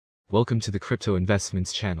Welcome to the Crypto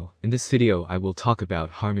Investments channel. In this video I will talk about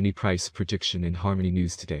Harmony price prediction and Harmony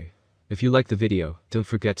news today. If you like the video, don't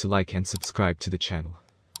forget to like and subscribe to the channel.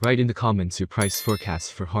 Write in the comments your price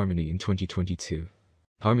forecast for Harmony in 2022.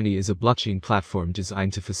 Harmony is a blockchain platform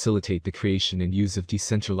designed to facilitate the creation and use of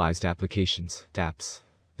decentralized applications, dApps.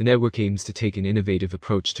 The network aims to take an innovative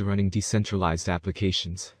approach to running decentralized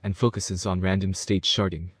applications and focuses on random state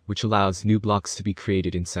sharding, which allows new blocks to be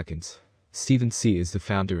created in seconds. Stephen C. is the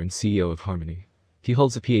founder and CEO of Harmony. He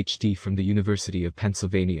holds a PhD from the University of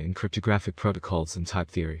Pennsylvania in cryptographic protocols and type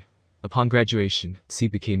theory. Upon graduation, C.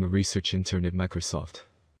 became a research intern at Microsoft.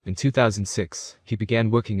 In 2006, he began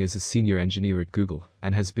working as a senior engineer at Google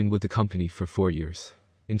and has been with the company for 4 years.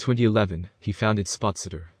 In 2011, he founded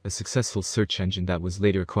SpotSitter, a successful search engine that was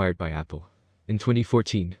later acquired by Apple. In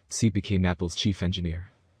 2014, C. became Apple's chief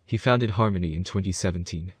engineer. He founded Harmony in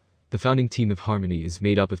 2017. The founding team of Harmony is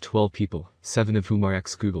made up of 12 people, 7 of whom are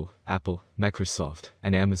ex-Google, Apple, Microsoft,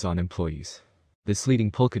 and Amazon employees. This leading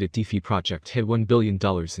Polkadot DeFi project hit $1 billion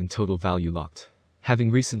in total value locked.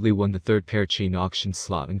 Having recently won the third parachain auction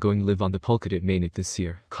slot and going live on the Polkadot mainnet this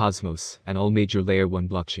year, Cosmos, and all major Layer 1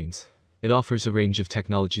 blockchains. It offers a range of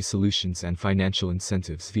technology solutions and financial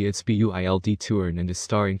incentives via its BUILD to earn and a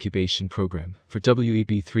star incubation program for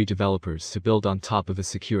WEB3 developers to build on top of a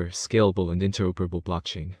secure, scalable and interoperable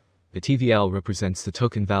blockchain. The TVL represents the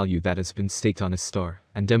token value that has been staked on a star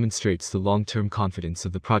and demonstrates the long-term confidence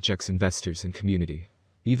of the project's investors and community.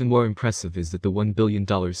 Even more impressive is that the $1 billion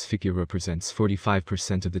figure represents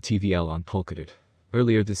 45% of the TVL on Polkadot.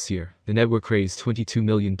 Earlier this year, the network raised $22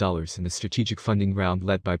 million in a strategic funding round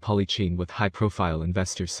led by Polychain with high-profile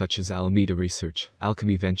investors such as Alameda Research,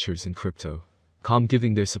 Alchemy Ventures and Crypto.com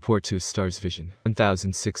giving their support to a star's vision.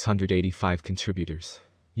 1,685 contributors.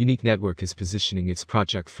 Unique Network is positioning its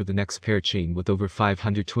project for the next parachain with over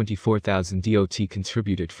 524,000 DOT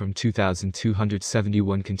contributed from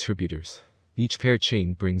 2,271 contributors. Each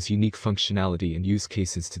parachain brings unique functionality and use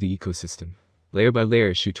cases to the ecosystem. Layer by layer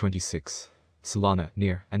issue 26. Solana,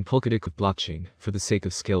 Near, and Polkadot with blockchain, for the sake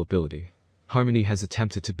of scalability. Harmony has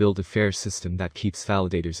attempted to build a fair system that keeps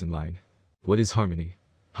validators in line. What is Harmony?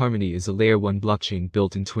 Harmony is a Layer 1 blockchain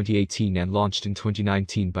built in 2018 and launched in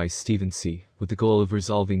 2019 by Stephen C., with the goal of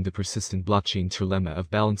resolving the persistent blockchain trilemma of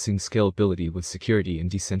balancing scalability with security and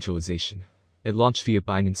decentralization. It launched via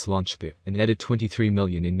Binance Launchpad and netted $23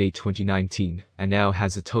 million in May 2019, and now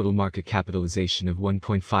has a total market capitalization of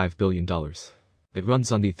 $1.5 billion. It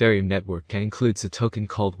runs on the Ethereum network and includes a token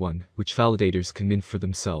called One, which validators can mint for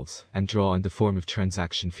themselves and draw in the form of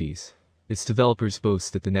transaction fees. Its developers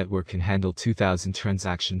boast that the network can handle 2,000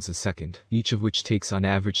 transactions a second, each of which takes on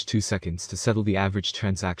average 2 seconds to settle. The average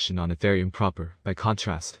transaction on Ethereum proper, by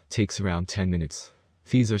contrast, takes around 10 minutes.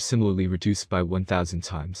 Fees are similarly reduced by 1,000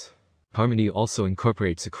 times. Harmony also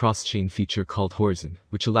incorporates a cross-chain feature called Horizon,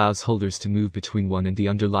 which allows holders to move between One and the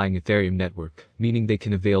underlying Ethereum network, meaning they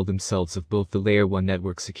can avail themselves of both the Layer 1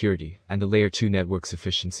 network security and the Layer 2 network's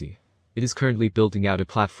efficiency. It is currently building out a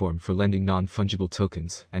platform for lending non-fungible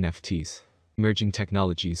tokens, NFTs. Emerging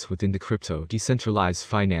technologies within the crypto, decentralized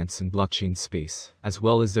finance and blockchain space, as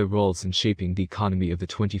well as their roles in shaping the economy of the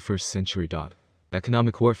 21st century.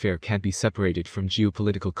 Economic warfare can't be separated from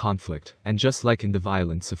geopolitical conflict, and just like in the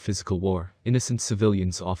violence of physical war, innocent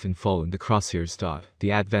civilians often fall in the crosshairs.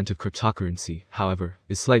 The advent of cryptocurrency, however,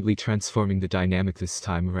 is slightly transforming the dynamic this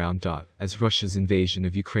time around. As Russia's invasion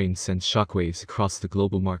of Ukraine sends shockwaves across the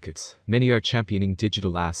global markets, many are championing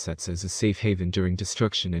digital assets as a safe haven during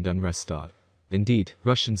destruction and unrest. Indeed,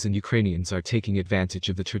 Russians and Ukrainians are taking advantage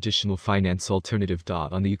of the traditional finance alternative.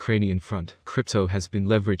 On the Ukrainian front, crypto has been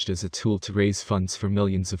leveraged as a tool to raise funds for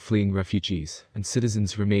millions of fleeing refugees and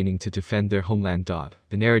citizens remaining to defend their homeland.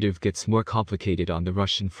 The narrative gets more complicated on the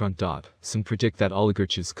Russian front. Some predict that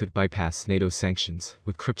oligarchs could bypass NATO sanctions,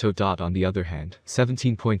 with crypto. On the other hand,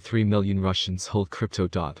 17.3 million Russians hold crypto.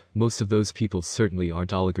 Most of those people certainly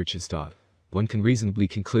aren't oligarchs. One can reasonably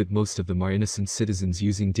conclude most of them are innocent citizens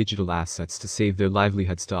using digital assets to save their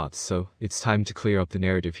livelihoods. So, it's time to clear up the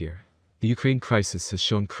narrative here. The Ukraine crisis has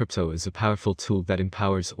shown crypto as a powerful tool that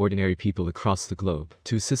empowers ordinary people across the globe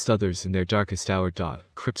to assist others in their darkest hour.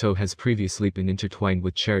 Crypto has previously been intertwined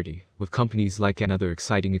with charity, with companies like another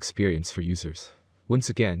exciting experience for users. Once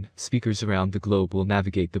again, speakers around the globe will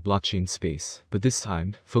navigate the blockchain space, but this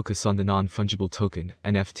time, focus on the non-fungible token,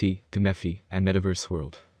 NFT, GameFi, and Metaverse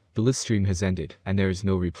world. The live stream has ended, and there is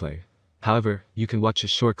no replay. However, you can watch a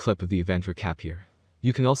short clip of the event recap here.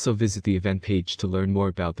 You can also visit the event page to learn more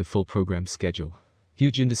about the full program schedule.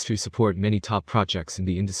 Huge industry support. Many top projects in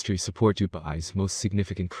the industry support Dubai's most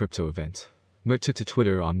significant crypto event. Mert took to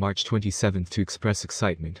Twitter on March 27 to express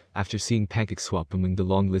excitement after seeing PancakeSwap among the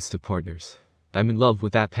long list of partners. "I'm in love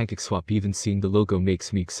with that PancakeSwap, even seeing the logo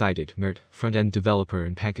makes me excited," Mert, front-end developer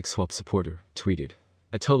and PancakeSwap supporter, tweeted.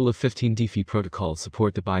 A total of 15 DeFi protocols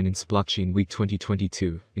support the Binance Blockchain Week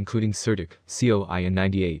 2022, including CertiK,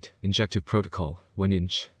 COIN98, Injective Protocol,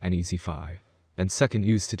 1inch, and EasyFi. And second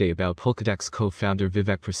news today about Polkadot's co-founder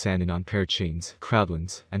Vivek Prasannan on parachains,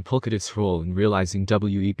 Crowdlands, and Polkadot's role in realizing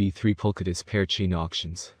WEB3. Polkadot's parachain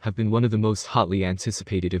auctions have been one of the most hotly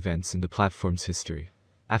anticipated events in the platform's history.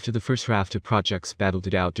 After the first raft of projects battled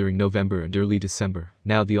it out during November and early December,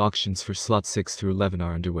 now the auctions for slot 6 through 11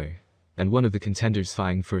 are underway. And one of the contenders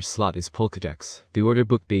vying for a slot is Polkadex, the order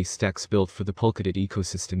book-based DEX built for the Polkadot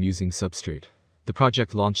ecosystem using Substrate. The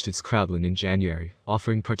project launched its Crowdland in January,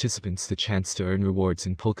 offering participants the chance to earn rewards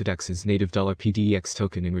in Polkadex's native $PDEX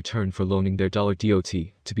token in return for loaning their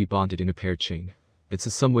 $DOT to be bonded in a paired chain. It's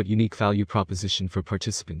a somewhat unique value proposition for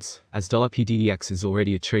participants, as $PDEX is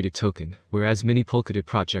already a traded token, whereas many Polkadot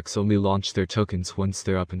projects only launch their tokens once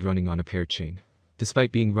they're up and running on a paired chain.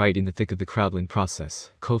 Despite being right in the thick of the Crowdland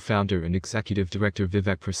process, co-founder and executive director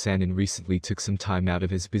Vivek Prasannan recently took some time out of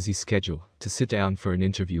his busy schedule to sit down for an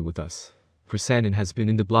interview with us. Prasannan has been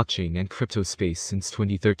in the blockchain and crypto space since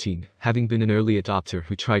 2013, having been an early adopter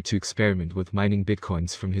who tried to experiment with mining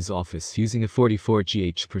bitcoins from his office using a 44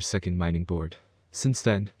 GH per second mining board. Since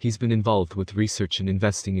then, he's been involved with research and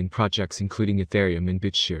investing in projects including Ethereum and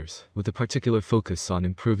BitShares, with a particular focus on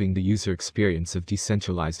improving the user experience of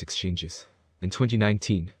decentralized exchanges. In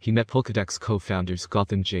 2019, he met Polkadot's co-founders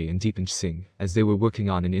Gautam J and Deepanj Singh as they were working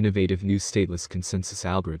on an innovative new stateless consensus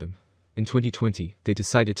algorithm. In 2020, they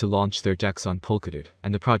decided to launch their DEX on Polkadot,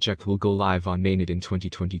 and the project will go live on mainnet in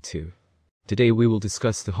 2022. Today we will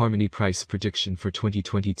discuss the Harmony price prediction for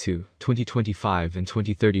 2022, 2025 and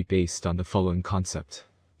 2030 based on the following concept.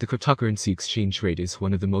 The cryptocurrency exchange rate is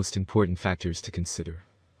one of the most important factors to consider.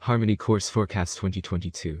 Harmony Course Forecast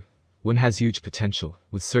 2022. One has huge potential.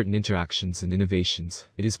 With certain interactions and innovations,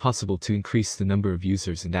 it is possible to increase the number of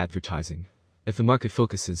users and advertising. If the market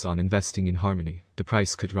focuses on investing in Harmony, the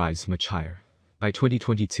price could rise much higher. By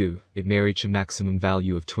 2022, it may reach a maximum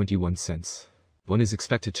value of 21 cents. One is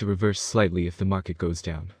expected to reverse slightly if the market goes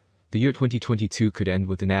down. The year 2022 could end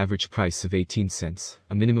with an average price of 18 cents,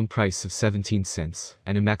 a minimum price of 17 cents,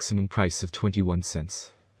 and a maximum price of 21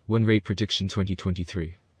 cents. One rate prediction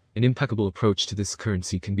 2023. An impeccable approach to this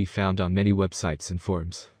currency can be found on many websites and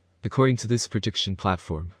forums. According to this prediction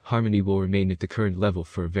platform, Harmony will remain at the current level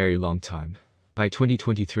for a very long time. By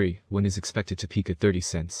 2023, one is expected to peak at 30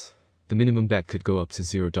 cents. The minimum bet could go up to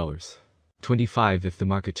 $0.25 if the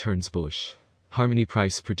market turns bullish. Harmony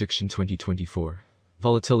price prediction 2024.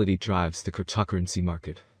 Volatility drives the cryptocurrency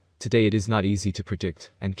market. Today it is not easy to predict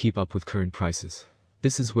and keep up with current prices.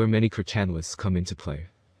 This is where many cryptanalysts come into play.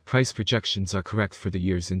 Price projections are correct for the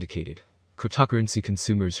years indicated. Cryptocurrency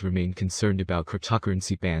consumers remain concerned about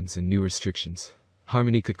cryptocurrency bans and new restrictions.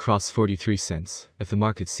 Harmony could cross 43 cents if the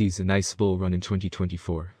market sees a nice bull run in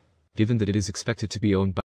 2024. Given that it is expected to be owned by